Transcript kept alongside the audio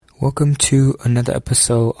Welcome to another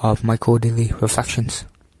episode of my core daily reflections.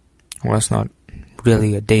 Well, it's not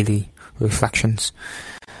really a daily reflections,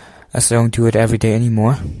 as I don't do it every day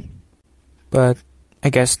anymore. But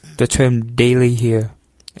I guess the term daily here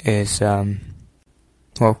is,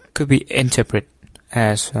 could be interpreted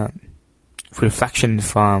as reflection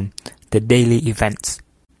from the daily events.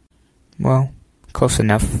 Well, close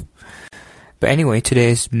enough. But anyway,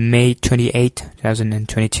 today is May 28,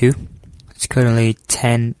 2022. It's currently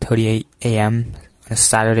 10:38 a.m. on a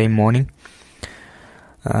Saturday morning.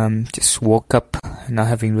 Just woke up, not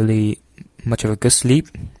having really much of a good sleep,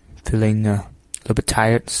 feeling a little bit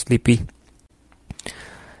tired, sleepy.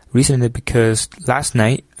 Recently, because last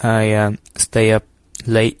night I stayed up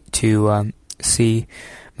late to see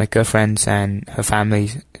my girlfriends and her family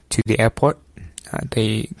to the airport.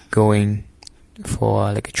 They going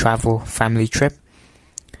for like a travel family trip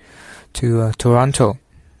to Toronto.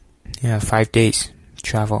 5 days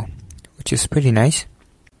travel, which is pretty nice.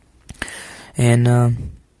 And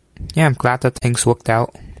I'm glad that things worked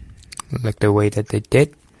out like the way that they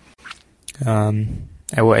did.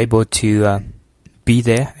 I was able to be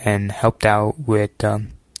there and helped out with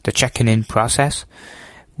the checking-in process,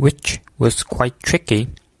 which was quite tricky.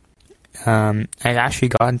 I actually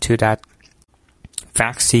got into that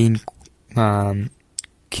vaccine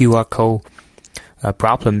QR code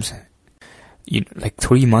problems like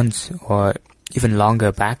 3 months or even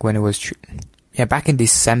longer back when it was back in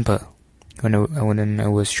December when I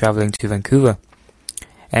was traveling to Vancouver.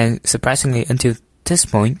 And surprisingly, until this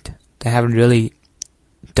point, they haven't really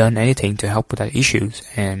done anything to help with that issues.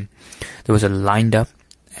 And there was a lined up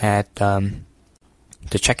at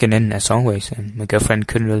the checking in as always, and my girlfriend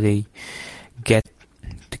couldn't really get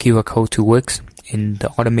the QR code to work in the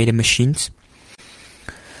automated machines.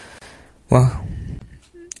 Well,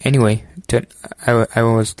 anyway, I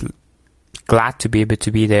was glad to be able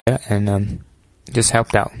to be there and just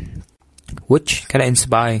helped out, which kind of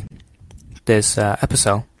inspired this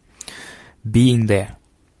episode, being there.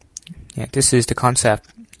 This is the concept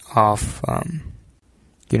of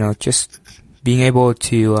just being able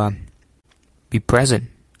to be present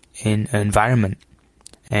in an environment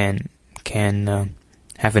and can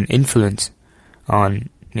have an influence on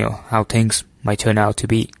how things might turn out to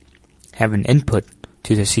be, have an input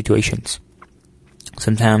to the situations.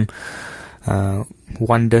 Sometimes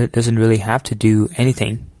one doesn't really have to do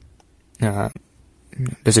anything,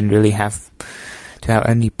 doesn't really have to have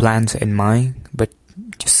any plans in mind, but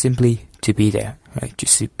just simply to be there, right?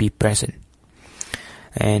 Just to be present.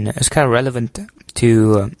 And it's kind of relevant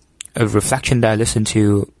to a reflection that I listened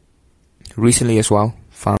to recently as well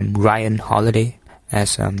from Ryan Holiday,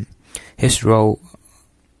 as his role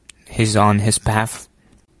is on his path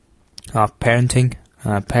of parenthood.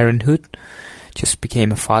 Just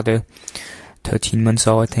became a father, 13 months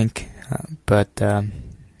old, I think. But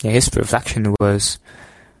his reflection was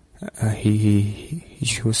he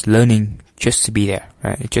was learning just to be there,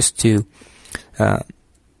 right? Just to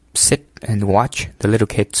sit and watch the little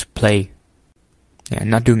kids play,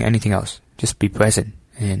 not doing anything else. Just be present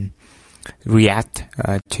and react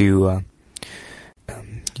to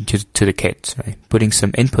the kids, right? Putting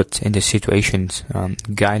some input in the situations,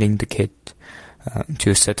 guiding the kid to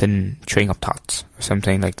a certain train of thoughts or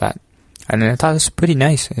something like that. And I thought it was pretty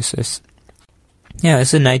nice. It's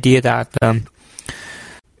an idea that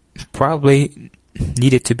probably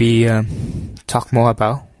needed to be talked more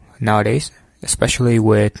about nowadays, especially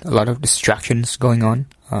with a lot of distractions going on.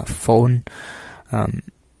 Phone,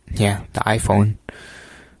 the iPhone,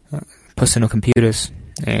 personal computers,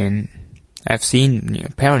 and I've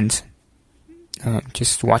seen parents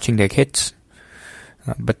just watching their kids,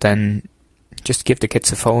 but then just give the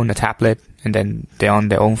kids a phone, a tablet, and then they're on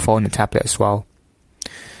their own phone and tablet as well.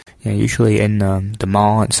 Usually in the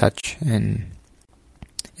mall and such. And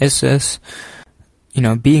it's just,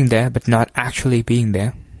 being there, but not actually being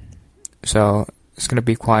there. So it's going to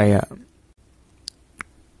be quite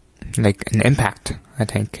like an impact, I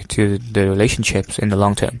think, to the relationships in the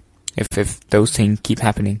long term, if those things keep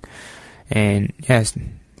happening. And yes,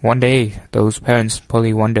 one day those parents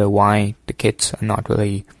probably wonder why the kids are not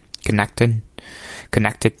really connected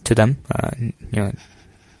to them.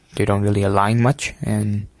 They don't really align much,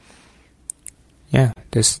 and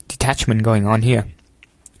there's detachment going on here.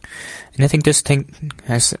 And I think this thing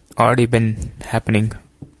has already been happening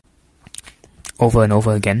over and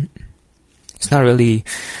over again. It's not really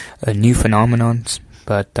a new phenomenon,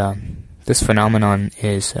 but this phenomenon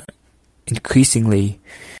is increasingly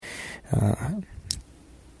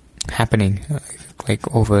happening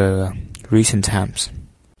like over recent times.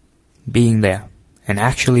 Being there and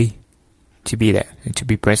actually to be there and to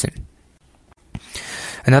be present.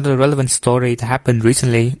 Another relevant story that happened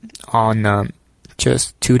recently on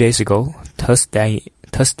just 2 days ago, Thursday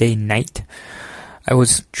night. I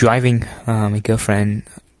was driving my girlfriend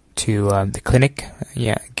to the clinic,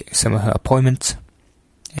 get some of her appointments,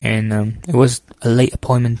 and it was a late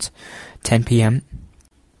appointment, 10 p.m.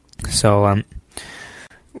 So,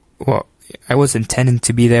 I was intending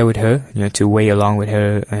to be there with her, to wait along with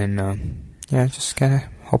her, and just kind of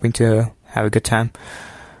hoping to have a good time.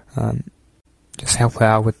 Just help her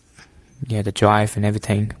out with the drive and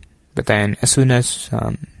everything. But then as soon as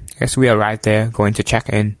we arrived there going to check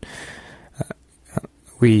in,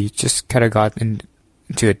 we just kind of got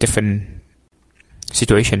into a different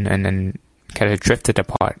situation and then kind of drifted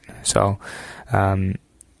apart. So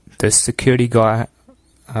the security guard,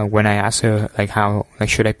 when I asked her how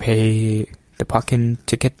should I pay the parking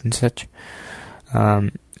ticket and such,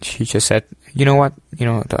 she just said, you know what,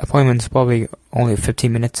 the appointment's probably only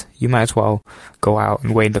 15 minutes. You might as well go out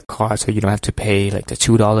and wait in the car so you don't have to pay the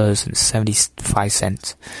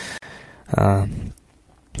 $2.75.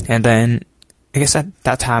 And then I guess at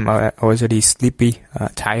that time I was already sleepy,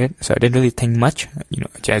 tired, so I didn't really think much.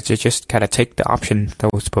 I just kind of take the option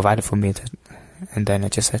that was provided for me. And then I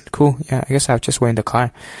just said, cool, I guess I'll just wait in the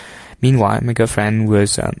car. Meanwhile, my girlfriend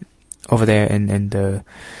was over there in the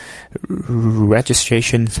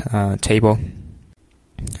registration table,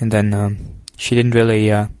 and then she didn't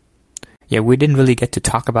really we didn't really get to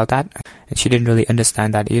talk about that, and she didn't really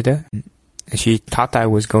understand that either, and she thought that I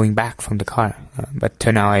was going back from the car, but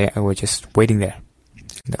turned out I was just waiting there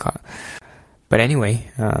in the car. But anyway,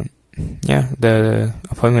 the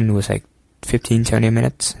appointment was 15-20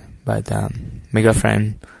 minutes, but my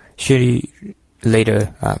girlfriend, she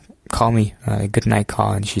later called me a good night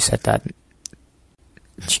call, and she said that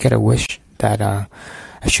she got a wish that I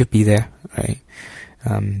should be there, right?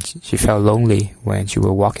 She felt lonely when she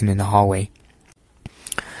was walking in the hallway.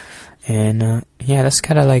 And that's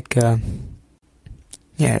kind of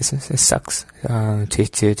it sucks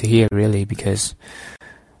to hear, really, because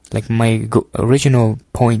my original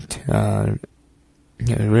point,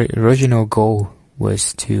 original goal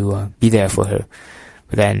was to be there for her,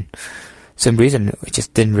 but then some reason it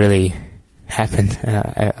just didn't really happen.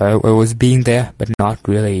 I was being there, but not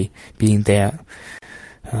really being there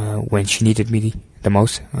when she needed me the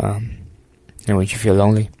most, and when she feel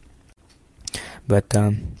lonely. But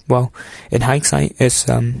in hindsight, it's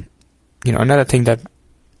another thing that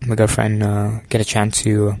my girlfriend get a chance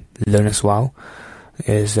to learn as well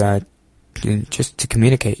is just to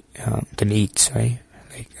communicate the needs, right?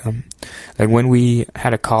 When we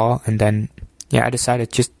had a call, and then I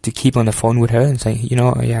decided just to keep on the phone with her and say,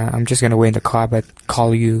 I'm just gonna wait in the car, but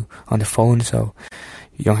call you on the phone so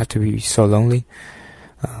you don't have to be so lonely.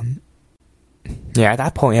 At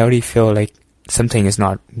that point, I already feel like something is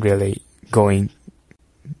not really going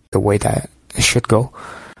the way that it should go.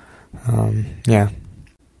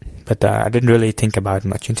 But I didn't really think about it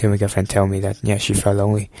much until my girlfriend told me that she felt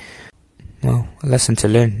lonely. Well, a lesson to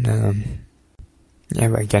learn.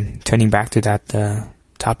 But again, turning back to that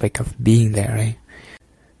topic of being there, right?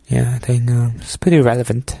 I think it's pretty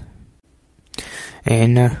relevant.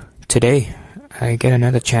 And today, I get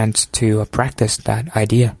another chance to practice that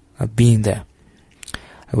idea of being there.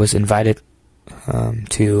 I was invited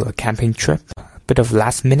to a camping trip, a bit of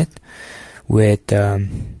last minute, with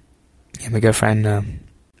my girlfriend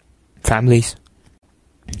families.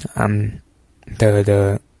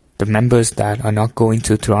 The members that are not going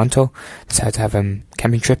to Toronto decided to have a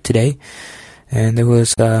camping trip today, and there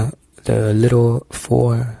was the little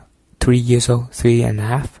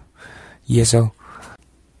 3.5 years old.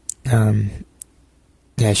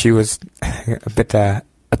 She was a bit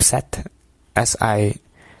upset, as I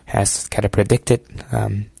has kind of predicted,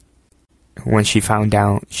 when she found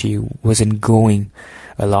out she wasn't going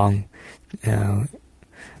along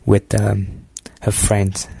with her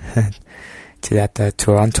friends to that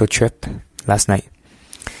Toronto trip last night.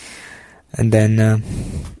 And then I'm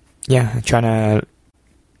trying to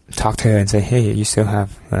talk to her and say, hey, you still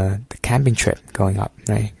have the camping trip going up,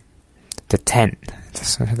 right? The tent,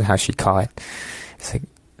 that's how she called it. It's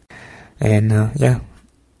and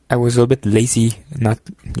I was a little bit lazy, not,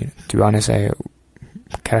 to be honest, I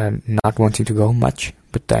kind of not wanting to go much,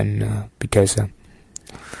 but then because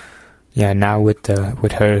now with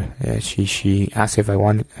her, she asked if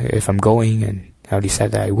I'm going, and I already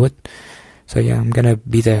said that I would. So I'm gonna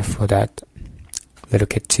be there for that little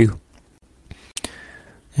kid too.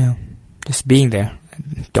 Just being there.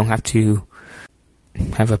 Don't have to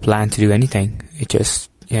have a plan to do anything. It just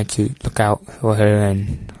to look out for her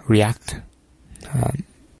and react.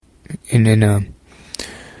 And then I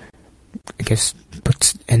guess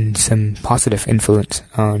puts and some positive influence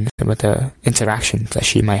on some of the interactions that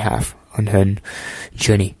she might have on her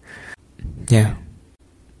journey. Yeah.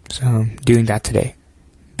 So doing that today.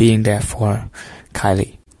 Being there for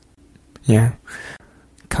Kylie. Yeah.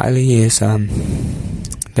 Kylie is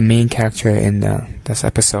the main character in this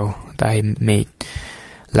episode that I made.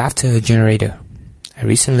 Laughter Generator. I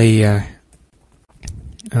recently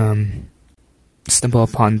stumbled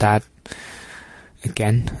upon that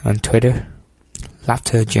again on Twitter.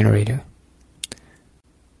 Laughter Generator.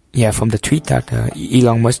 Yeah, from the tweet that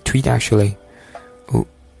Elon Musk tweet actually. Oh,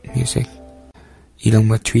 music. Elon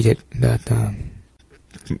Musk tweeted that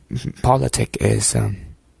politics is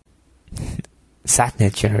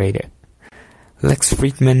sadness generator. Lex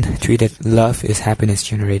Friedman tweeted love is happiness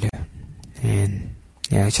generator. And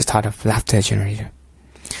yeah, I just thought of laughter generator.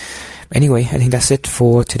 Anyway, I think that's it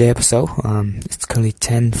for today's episode. It's currently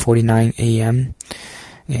 10:49 a.m.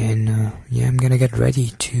 And yeah, I'm gonna get ready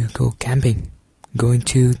to go camping. Going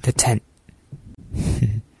to the tent.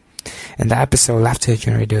 And the episode laughter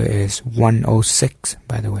generator is 106,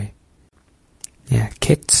 by the way. Yeah,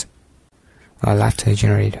 kids are laughter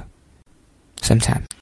generator. Sometimes.